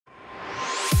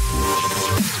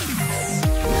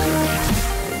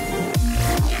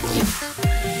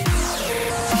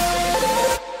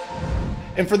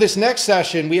And for this next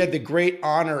session, we had the great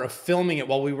honor of filming it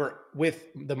while we were with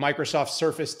the Microsoft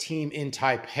Surface team in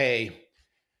Taipei.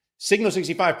 Signal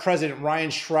 65 President Ryan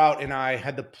Shrout and I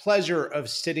had the pleasure of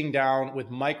sitting down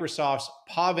with Microsoft's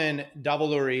Pavan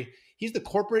Davuluri. He's the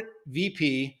corporate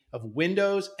VP of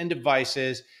Windows and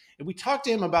Devices. And we talked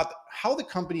to him about how the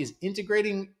company is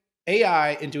integrating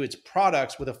AI into its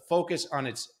products with a focus on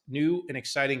its new and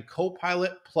exciting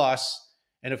Copilot Plus,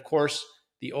 and of course,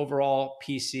 the overall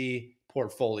PC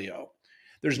portfolio.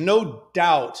 There's no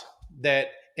doubt that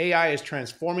AI is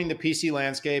transforming the PC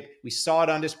landscape. We saw it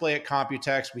on display at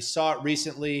Computex. We saw it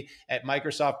recently at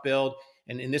Microsoft Build.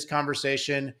 And in this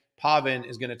conversation, Pavan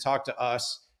is going to talk to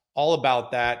us all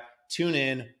about that. Tune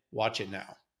in, watch it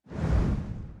now.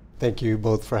 Thank you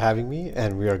both for having me,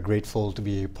 and we are grateful to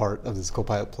be a part of this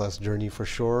Copilot Plus journey for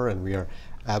sure, and we are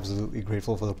absolutely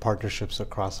grateful for the partnerships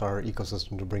across our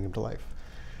ecosystem to bring them to life.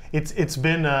 It's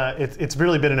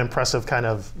really been an impressive kind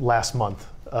of last month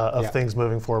of things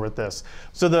moving forward with this.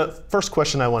 So the first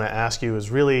question I want to ask you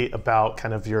is really about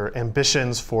kind of your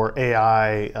ambitions for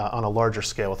AI on a larger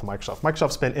scale with Microsoft.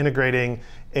 Microsoft's been integrating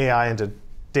AI into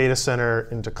data center,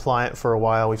 into client for a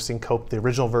while. We've seen the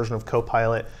original version of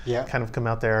Copilot kind of come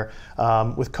out there.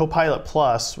 With Copilot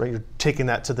Plus, right, you're taking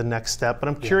that to the next step. But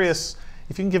I'm curious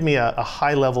if you can give me a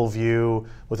high-level view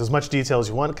with as much detail as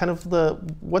you want, kind of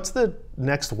what's the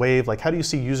next wave? Like, how do you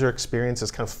see user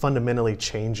experiences kind of fundamentally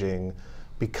changing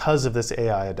because of this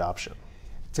AI adoption?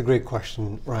 It's a great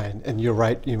question, Ryan, and you're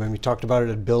right. When we talked about it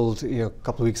at Build, a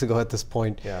couple of weeks ago at this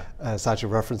point, Satya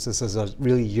referenced this as a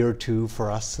really year two for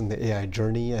us in the AI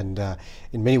journey, and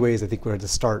in many ways, I think we're at the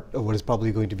start of what is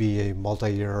probably going to be a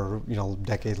multi-year,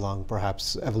 decade-long,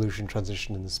 perhaps, evolution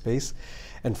transition in the space.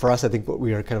 And for us, I think what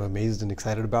we are kind of amazed and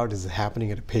excited about is happening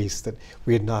at a pace that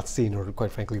we had not seen, or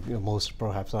quite frankly, most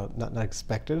perhaps not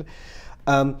expected.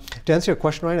 To answer your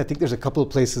question, Ryan, I think there's a couple of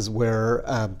places where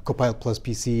Copilot Plus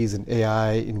PCs and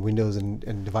AI in Windows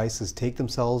and devices take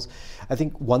themselves. I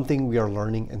think one thing we are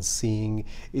learning and seeing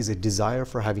is a desire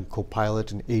for having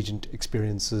Copilot and agent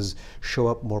experiences show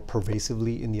up more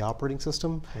pervasively in the operating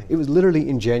system. It was literally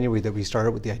in January that we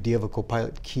started with the idea of a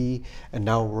Copilot key, and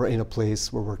now we're in a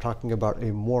place where we're talking about a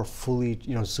more fully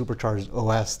supercharged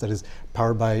OS that is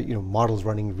powered by models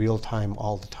running real time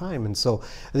all the time. And so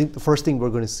I think the first thing we're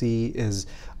going to see is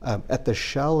at the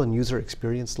shell and user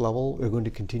experience level, we're going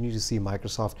to continue to see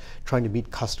Microsoft trying to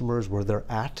meet customers where they're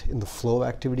at in the flow of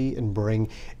activity and bring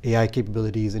AI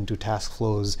capabilities into task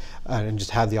flows and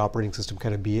just have the operating system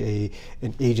kind of be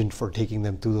an agent for taking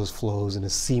them through those flows in a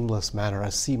seamless manner,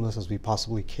 as seamless as we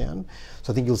possibly can.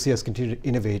 So I think you'll see us continue to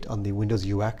innovate on the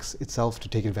Windows UX itself to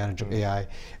take advantage of AI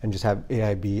and just have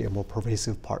AI be a more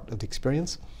pervasive part of the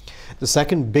experience. The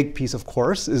second big piece, of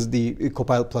course, is the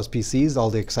Copilot Plus PCs, all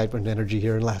the excitement and energy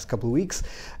here in the last couple of weeks.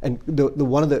 And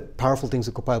one of the powerful things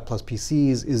with Copilot Plus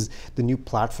PCs is the new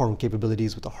platform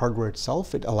capabilities with the hardware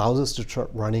itself. It allows us to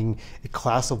start running a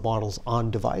class of models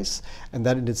on device, and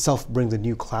that in itself brings a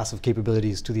new class of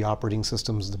capabilities to the operating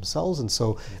systems themselves. And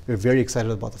so we're very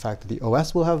excited about the fact that the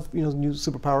OS will have new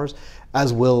superpowers,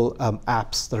 as will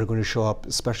apps that are going to show up,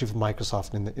 especially for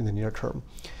Microsoft in the near term.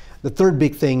 The third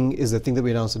big thing is the thing that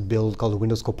we announced at Build called the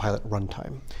Windows Copilot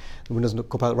Runtime. The Windows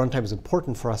Copilot Runtime is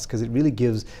important for us because it really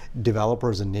gives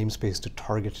developers a namespace to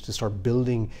target to start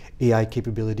building AI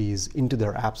capabilities into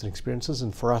their apps and experiences,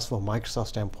 and for us, from a Microsoft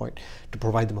standpoint, to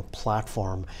provide them a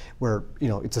platform where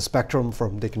it's a spectrum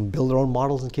from they can build their own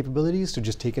models and capabilities to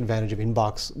just take advantage of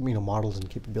inbox models and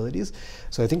capabilities.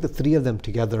 So I think the three of them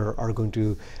together are going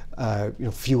to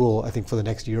fuel, I think, for the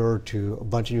next year or two, a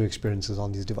bunch of new experiences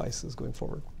on these devices going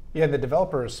forward. Yeah, the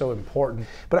developer is so important.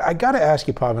 But I got to ask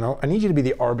you, Pavan, I need you to be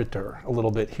the arbiter a little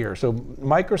bit here. So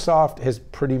Microsoft has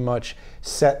pretty much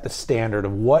set the standard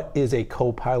of what is a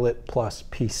Copilot Plus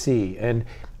PC. And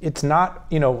it's not,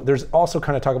 there's also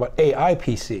kind of talk about AI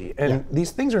PC. And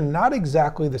these things are not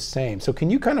exactly the same. So can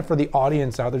you kind of, for the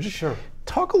audience out there, just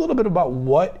talk a little bit about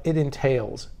what it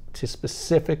entails to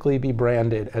specifically be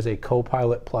branded as a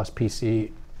Copilot Plus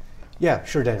PC? Yeah,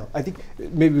 sure, Daniel. I think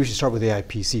maybe we should start with AI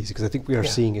PCs, because I think we are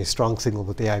seeing a strong signal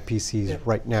with AI PCs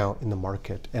right now in the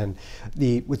market. And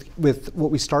with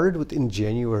what we started with in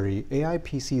January, AI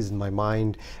PCs in my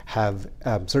mind have,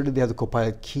 certainly they have the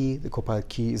Copilot key. The Copilot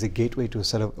key is a gateway to a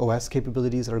set of OS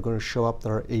capabilities that are going to show up that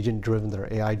are agent-driven, that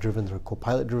are AI-driven, that are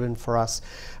Copilot-driven for us.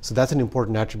 So that's an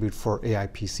important attribute for AI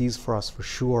PCs for us, for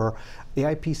sure.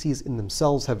 AI PCs in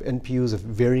themselves have NPUs of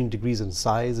varying degrees in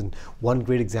size, and one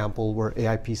great example where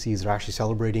AI PCs are are actually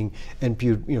celebrating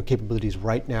NPU capabilities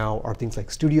right now are things like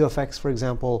Studio Effects, for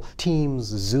example. Teams,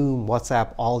 Zoom,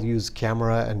 WhatsApp all use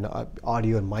camera and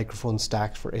audio and microphone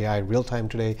stacks for AI in real time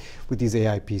today with these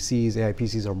AI PCs. AI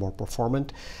PCs are more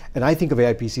performant. And I think of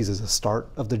AI PCs as a start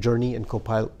of the journey, and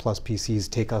Copilot Plus PCs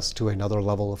take us to another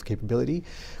level of capability.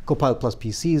 Copilot Plus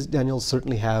PCs, Daniel,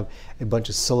 certainly have a bunch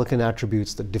of silicon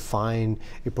attributes that define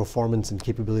a performance and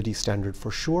capability standard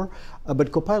for sure.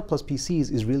 But Copilot Plus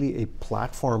PCs is really a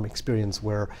platform experience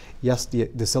where, yes,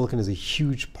 the silicon is a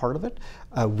huge part of it.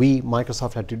 We,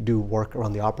 Microsoft, had to do work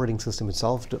around the operating system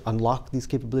itself to unlock these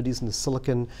capabilities in the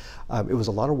silicon. It was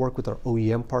a lot of work with our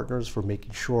OEM partners for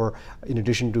making sure, in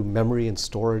addition to memory and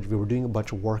storage, we were doing a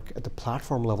bunch of work at the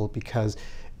platform level, because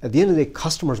at the end of the day,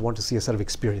 customers want to see a set of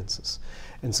experiences.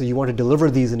 And so you want to deliver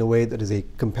these in a way that is a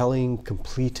compelling,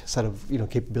 complete set of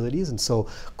capabilities. And so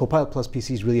Copilot Plus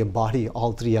PCs really embody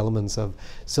all three elements of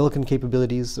silicon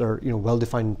capabilities that are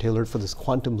well-defined and tailored for this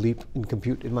quantum leap in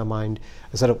compute, in my mind,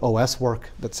 a set of OS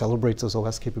work that celebrates those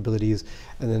OS capabilities,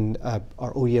 and then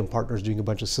our OEM partners doing a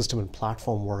bunch of system and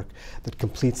platform work that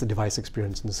completes the device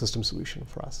experience and the system solution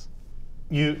for us.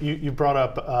 You brought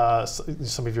up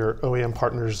some of your OEM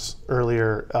partners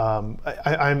earlier.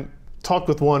 I talked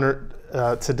with one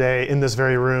today in this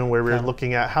very room where we were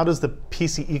looking at how does the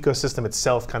PC ecosystem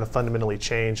itself kind of fundamentally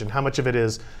change, and how much of it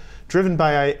is driven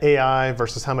by AI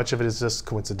versus how much of it is just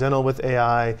coincidental with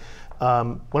AI.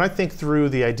 When I think through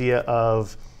the idea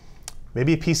of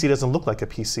maybe a PC doesn't look like a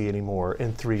PC anymore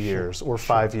in 3 years or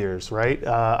 5 years, right?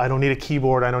 I don't need a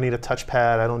keyboard, I don't need a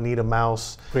touchpad, I don't need a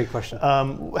mouse. Great question.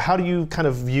 How do you kind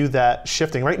of view that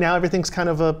shifting? Right now, everything's kind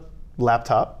of a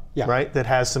laptop, right? That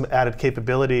has some added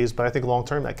capabilities, but I think long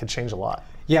term that could change a lot.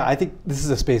 Yeah, I think this is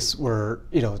a space where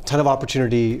a ton of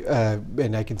opportunity,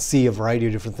 and I can see a variety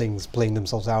of different things playing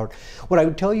themselves out. What I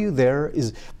would tell you there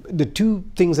is the two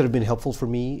things that have been helpful for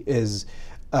me is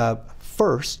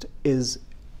first is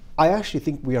I actually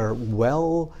think we are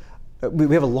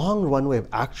we have a long runway of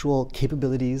actual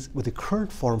capabilities with the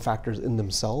current form factors in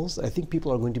themselves. I think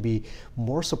people are going to be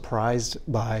more surprised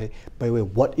by way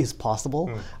of what is possible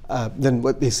than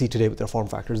what they see today with their form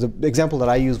factors. The example that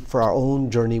I use for our own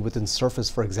journey within Surface,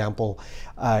 for example,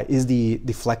 is the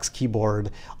Flex keyboard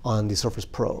on the Surface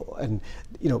Pro. And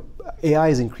AI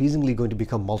is increasingly going to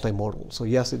become multimodal. So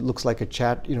yes, it looks like a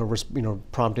chat,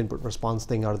 prompt input response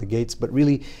thing out of the gates, but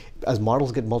really, as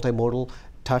models get multimodal,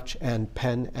 touch and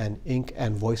pen and ink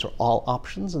and voice are all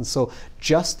options. And so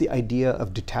just the idea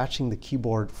of detaching the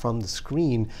keyboard from the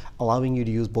screen, allowing you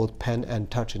to use both pen and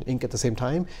touch and ink at the same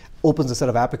time, opens a set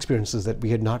of app experiences that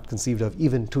we had not conceived of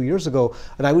even 2 years ago.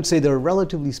 And I would say they're,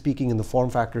 relatively speaking, in the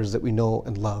form factors that we know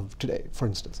and love today, for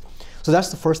instance. So that's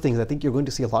the first thing, is I think you're going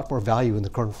to see a lot more value in the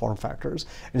current form factors.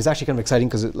 And it's actually kind of exciting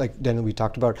because, like Daniel, we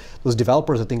talked about, those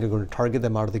developers, I think, are going to target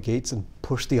them out of the gates and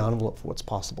push the envelope for what's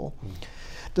possible.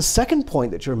 The second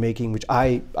point that you're making, which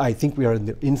I think we are in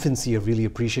the infancy of really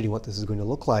appreciating what this is going to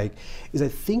look like, is I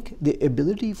think the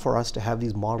ability for us to have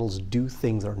these models do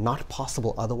things that are not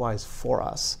possible otherwise for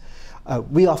us.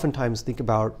 We oftentimes think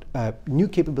about new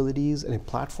capabilities, and a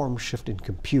platform shift in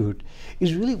compute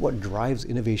is really what drives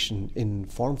innovation in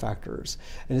form factors.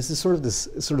 And it's this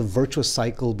sort of virtuous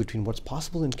cycle between what's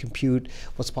possible in compute,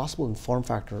 what's possible in form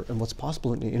factor, and what's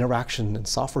possible in interaction and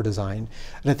software design.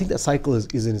 And I think that cycle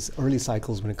is in its early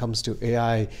cycles when it comes to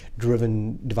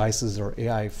AI-driven devices or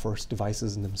AI-first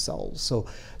devices in themselves. So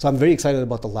I'm very excited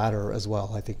about the latter as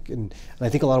well, I think. And I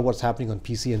think a lot of what's happening on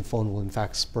PC and phone will in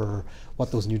fact spur what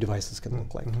those new devices can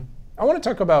look like. I want to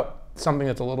talk about something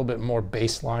that's a little bit more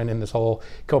baseline in this whole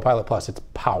Copilot Plus. It's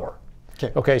power.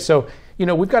 Okay, so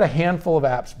we've got a handful of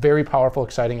apps, very powerful,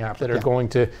 exciting apps that are going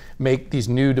to make these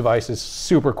new devices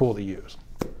super cool to use.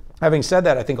 Having said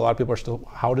that, I think a lot of people are still,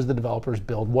 how does the developers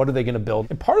build? What are they going to build?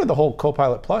 And part of the whole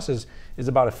Copilot Plus is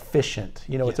about efficient.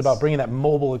 It's about bringing that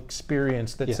mobile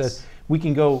experience that says we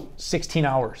can go 16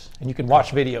 hours and you can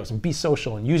watch videos and be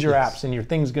social and use your apps and your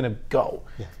thing's going to go.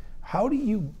 How do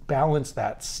you balance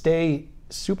that? Stay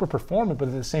super performant, but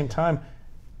at the same time,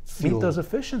 meet those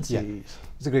efficiencies?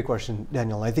 It's a great question,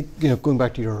 Daniel. I think going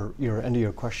back to your end of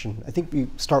your question, I think we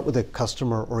start with a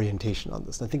customer orientation on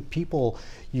this. And I think people,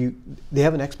 they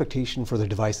have an expectation for their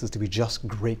devices to be just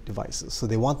great devices. So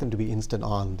they want them to be instant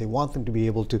on. They want them to be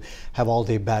able to have all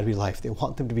day battery life. They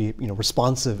want them to be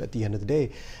responsive at the end of the day.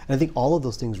 And I think all of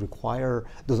those things require,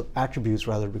 those attributes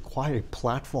rather, require a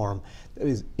platform that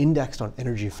is indexed on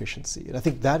energy efficiency. And I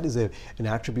think that is an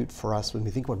attribute for us when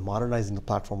we think about modernizing the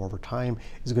platform over time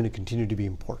is going to continue to be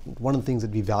important. One of the things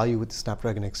that we value with the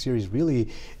Snapdragon X series really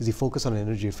is the focus on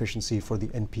energy efficiency for the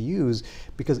NPUs,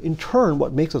 because in turn,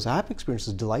 what makes those app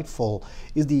experiences delightful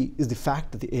is the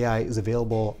fact that the AI is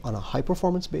available on a high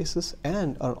performance basis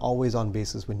and on an always on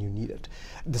basis when you need it.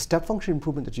 The step function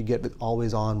improvement that you get with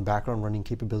always on background running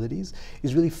capabilities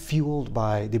is really fueled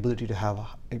by the ability to have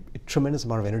a tremendous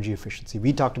amount of energy efficiency.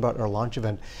 We talked about our launch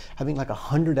event having like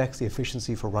 100x the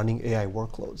efficiency for running AI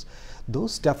workloads.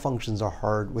 Those step functions are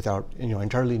hard without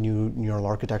entirely new neural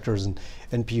architectures, and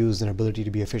NPUs and ability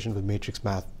to be efficient with matrix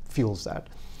math fuels that.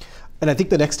 And I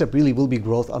think the next step really will be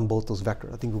growth on both those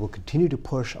vectors. I think we will continue to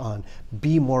push on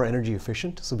be more energy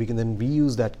efficient so we can then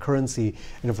reuse that currency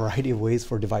in a variety of ways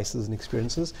for devices and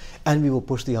experiences. And we will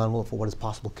push the envelope for what is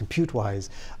possible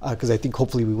compute-wise, because I think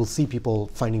hopefully we will see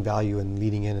people finding value and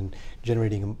leading in and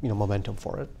generating momentum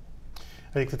for it.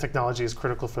 I think the technology is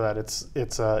critical for that.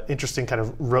 It's an interesting kind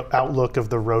of outlook of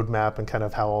the roadmap and kind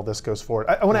of how all this goes forward.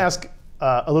 I want to ask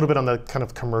a little bit on the kind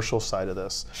of commercial side of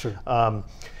this. Sure.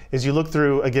 As you look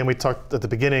through, again, we talked at the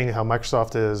beginning how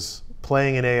Microsoft is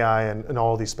playing in AI in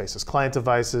all of these spaces, client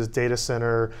devices, data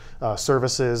center,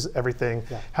 services, everything.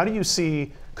 Yeah. How do you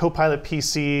see Copilot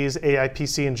PCs, AI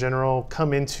PC in general,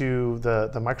 come into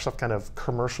the Microsoft kind of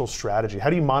commercial strategy? How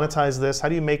do you monetize this? How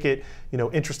do you make it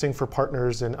interesting for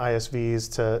partners and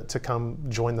ISVs to come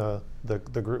join the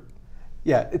group?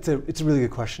 Yeah, it's a really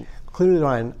good question. Clearly,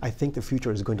 Ryan, I think the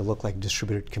future is going to look like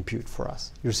distributed compute for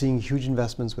us. You're seeing huge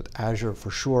investments with Azure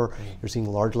for sure. You're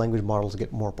seeing large language models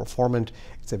get more performant.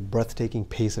 It's a breathtaking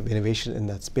pace of innovation in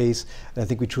that space. And I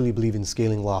think we truly believe in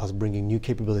scaling laws, bringing new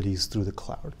capabilities through the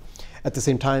cloud. At the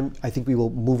same time, I think we will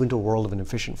move into a world of an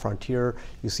efficient frontier.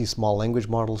 You see small language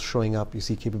models showing up. You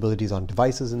see capabilities on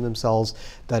devices in themselves.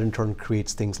 That in turn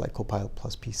creates things like Copilot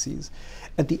PCs.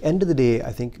 At the end of the day,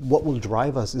 I think what will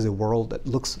drive us is a world that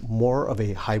looks more of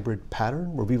a hybrid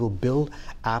pattern, where we will build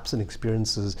apps and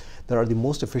experiences that are the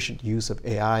most efficient use of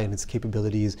AI and its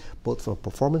capabilities, both from a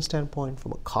performance standpoint,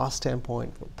 from a cost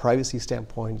standpoint, from a privacy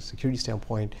standpoint, security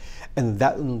standpoint, and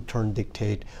that will in turn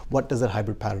dictate what does that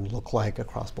hybrid pattern look like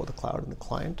across both the cloud and the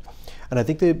client. And I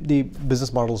think the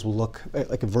business models will look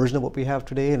like a version of what we have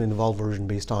today and an evolved version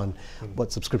based on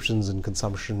what subscriptions and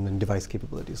consumption and device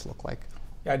capabilities look like.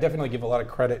 Yeah, I definitely give a lot of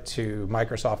credit to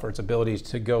Microsoft for its abilities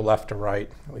to go left to right.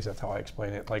 At least that's how I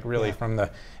explain it. Like really from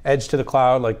the edge to the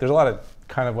cloud, like there's a lot of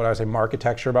kind of what I would say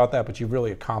architecture about that, but you've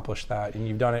really accomplished that. And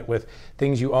you've done it with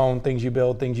things you own, things you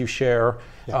build, things you share,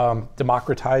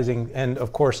 democratizing. And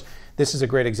of course, this is a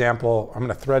great example. I'm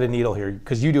gonna thread a needle here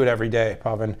because you do it every day,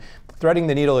 Pavan. Threading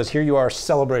the needle is here you are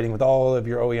celebrating with all of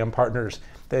your OEM partners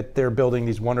that they're building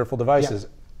these wonderful devices.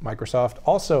 Microsoft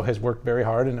also has worked very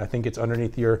hard, and I think it's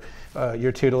underneath your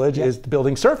tutelage, is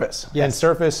building Surface. Yes. And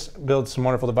Surface builds some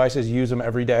wonderful devices, use them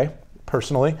every day,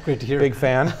 personally. Great to hear. Big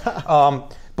fan.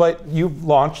 But you've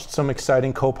launched some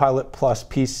exciting Copilot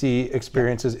PC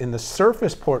experiences in the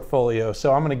Surface portfolio.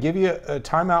 So I'm going to give you a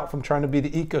timeout from trying to be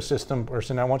the ecosystem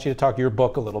person. I want you to talk your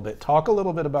book a little bit. Talk a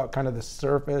little bit about kind of the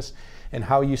Surface and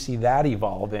how you see that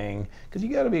evolving, because you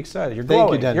got to be excited. You're glowing.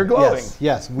 Thank you, Dan. You're glowing.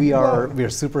 Yes, we are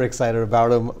super excited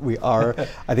about them. We are.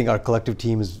 I think our collective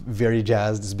team is very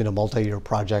jazzed. It's been a multi-year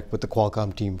project with the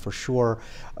Qualcomm team for sure.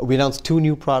 We announced 2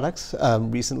 new products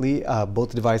recently.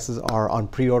 Both devices are on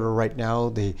pre-order right now.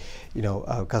 They,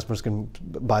 customers can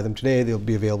buy them today. They'll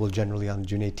be available generally on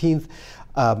June 18th.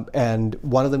 And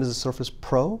one of them is the Surface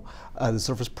Pro. The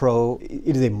Surface Pro,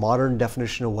 it is a modern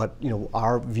definition of what,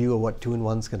 our view of what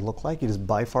 2-in-1s can look like. It is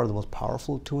by far the most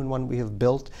powerful 2-in-1 we have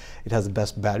built. It has the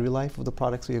best battery life of the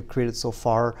products we have created so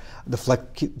far. The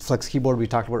Flex keyboard we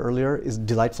talked about earlier is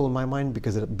delightful in my mind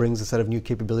because it brings a set of new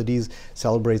capabilities,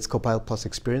 celebrates Copilot Plus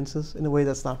experiences in a way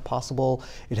that's not possible.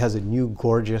 It has a new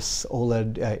gorgeous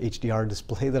OLED HDR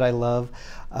display that I love.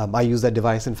 I use that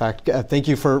device. In fact, thank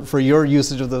you for your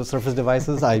usage of the Surface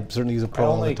devices. I certainly use a Pro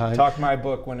all the time. I only talk my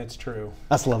book when it's true.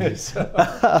 That's lovely.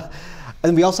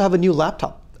 And we also have a new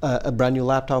laptop, a brand new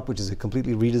laptop, which is a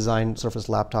completely redesigned Surface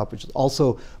laptop, which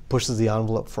also pushes the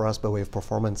envelope for us by way of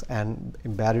performance and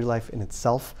battery life in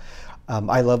itself.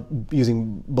 I love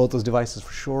using both those devices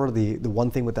for sure. The one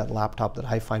thing with that laptop that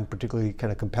I find particularly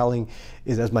kind of compelling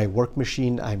is as my work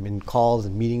machine. I'm in calls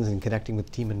and meetings and connecting with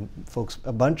team and folks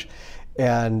a bunch.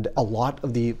 And a lot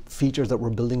of the features that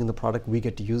we're building in the product, we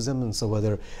get to use them. And so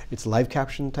whether it's live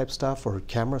caption type stuff or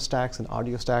camera stacks and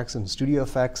audio stacks and studio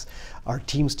effects, our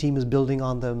Teams team is building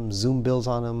on them, Zoom builds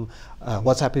on them.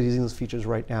 WhatsApp is using those features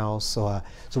right now. So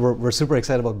we're super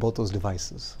excited about both those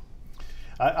devices.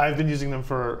 I've been using them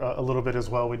for a little bit as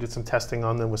well. We did some testing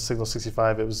on them with Signal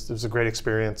 65. It was a great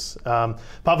experience. Pavan,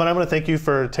 I want to thank you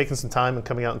for taking some time and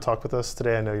coming out and talk with us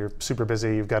today. I know you're super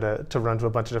busy. You've got to run to a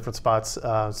bunch of different spots.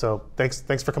 So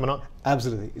thanks for coming on.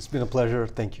 Absolutely. It's been a pleasure.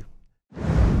 Thank you.